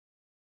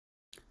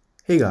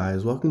Hey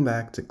guys, welcome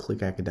back to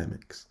Click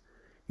Academics.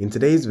 In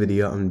today's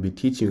video, I'm going to be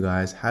teaching you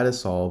guys how to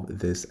solve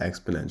this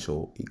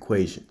exponential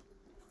equation.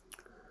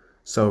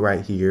 So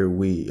right here,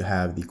 we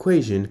have the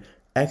equation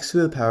x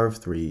to the power of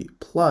 3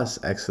 plus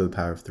x to the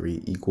power of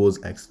 3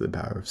 equals x to the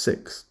power of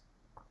 6.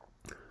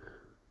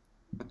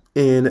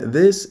 And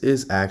this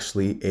is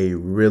actually a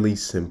really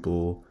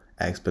simple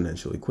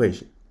exponential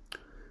equation.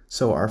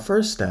 So our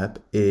first step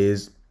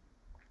is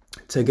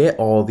to get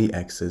all the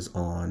x's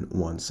on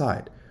one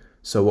side.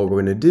 So what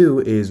we're going to do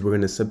is we're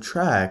going to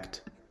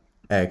subtract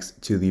x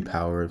to the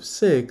power of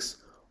 6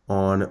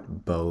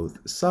 on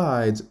both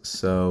sides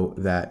so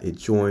that it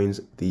joins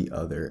the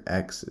other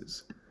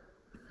x's.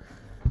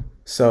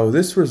 So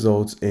this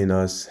results in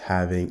us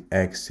having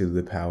x to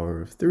the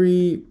power of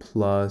 3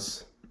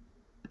 plus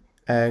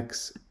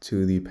x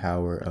to the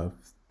power of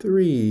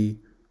 3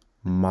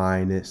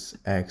 minus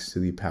x to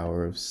the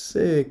power of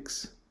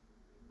 6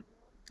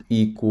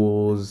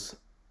 equals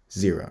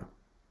 0.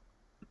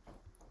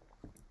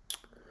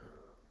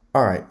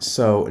 All right,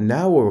 so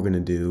now what we're going to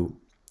do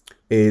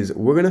is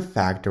we're going to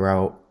factor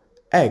out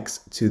x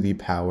to the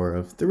power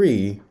of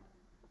 3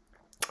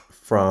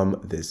 from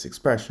this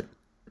expression.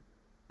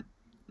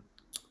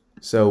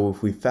 So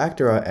if we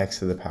factor out x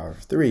to the power of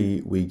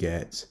 3, we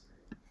get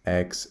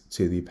x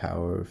to the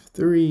power of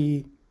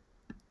 3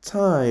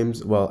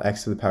 times, well,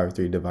 x to the power of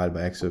 3 divided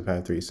by x to the power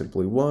of 3 is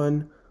simply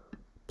 1,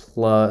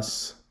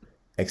 plus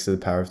x to the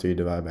power of 3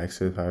 divided by x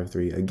to the power of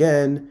 3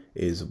 again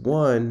is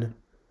 1,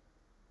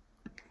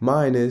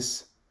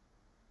 minus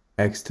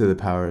x to the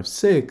power of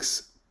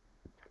 6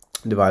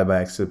 divided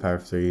by x to the power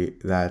of 3,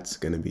 that's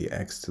going to be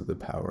x to the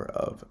power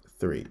of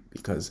 3,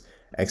 because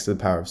x to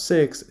the power of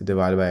 6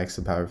 divided by x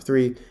to the power of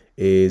 3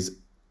 is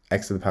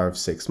x to the power of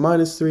 6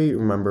 minus 3.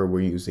 Remember, we're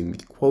using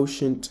the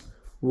quotient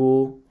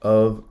rule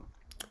of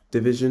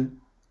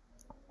division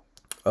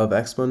of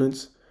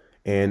exponents,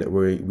 and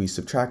we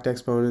subtract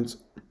exponents.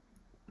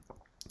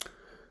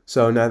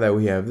 So now that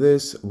we have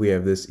this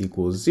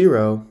equals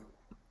 0.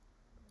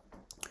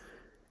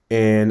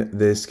 And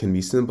this can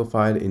be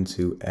simplified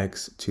into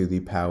x to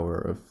the power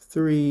of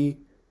 3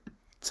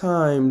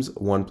 times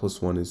 1 plus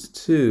 1 is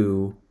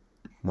 2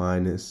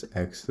 minus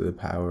x to the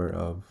power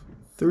of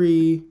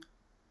 3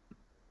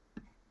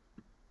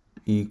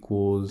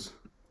 equals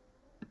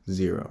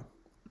 0.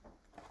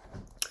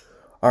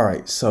 All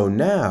right, so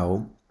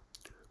now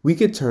we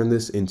could turn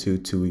this into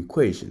two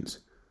equations.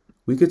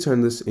 We could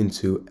turn this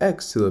into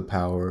x to the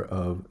power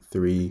of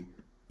 3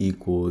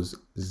 equals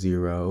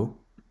 0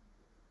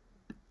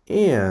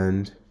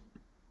 and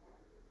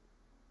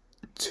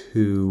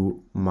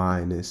 2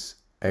 minus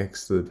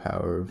x to the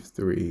power of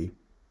 3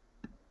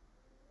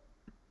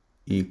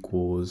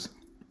 equals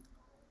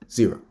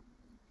 0.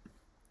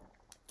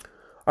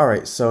 All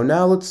right, so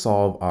now let's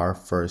solve our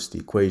first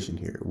equation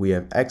here. We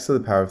have x to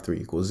the power of 3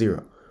 equals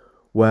 0.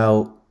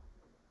 Well,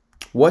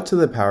 what to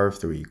the power of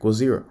 3 equals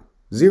 0?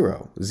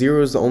 0.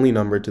 0 is the only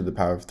number to the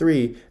power of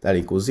 3 that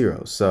equals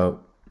 0. So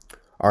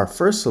our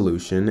first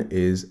solution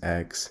is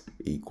x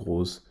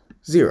equals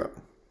 0.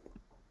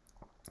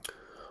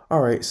 All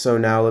right, so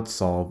now let's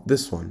solve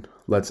this one.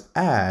 Let's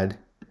add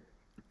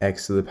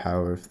x to the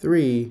power of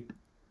 3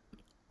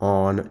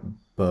 on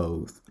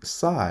both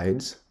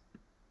sides.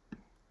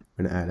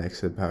 We're going to add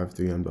x to the power of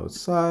 3 on both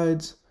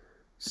sides.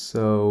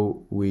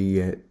 So we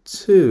get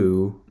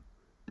 2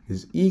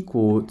 is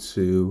equal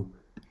to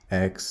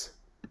x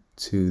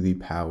to the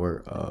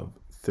power of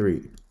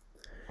 3.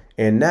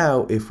 And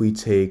now if we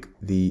take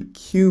the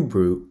cube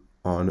root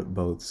on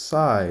both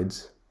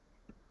sides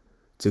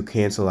to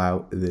cancel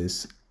out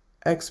this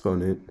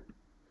exponent,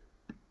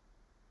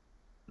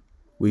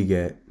 we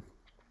get,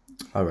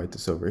 I'll write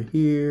this over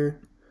here,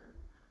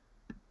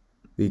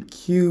 the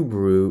cube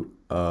root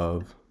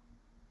of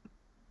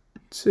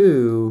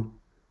 2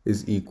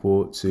 is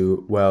equal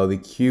to, well, the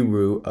cube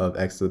root of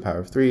x to the power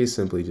of 3 is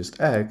simply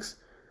just x.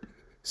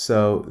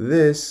 So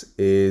this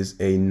is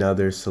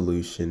another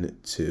solution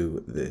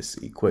to this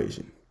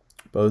equation.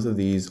 Both of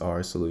these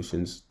are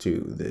solutions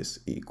to this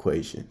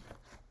equation.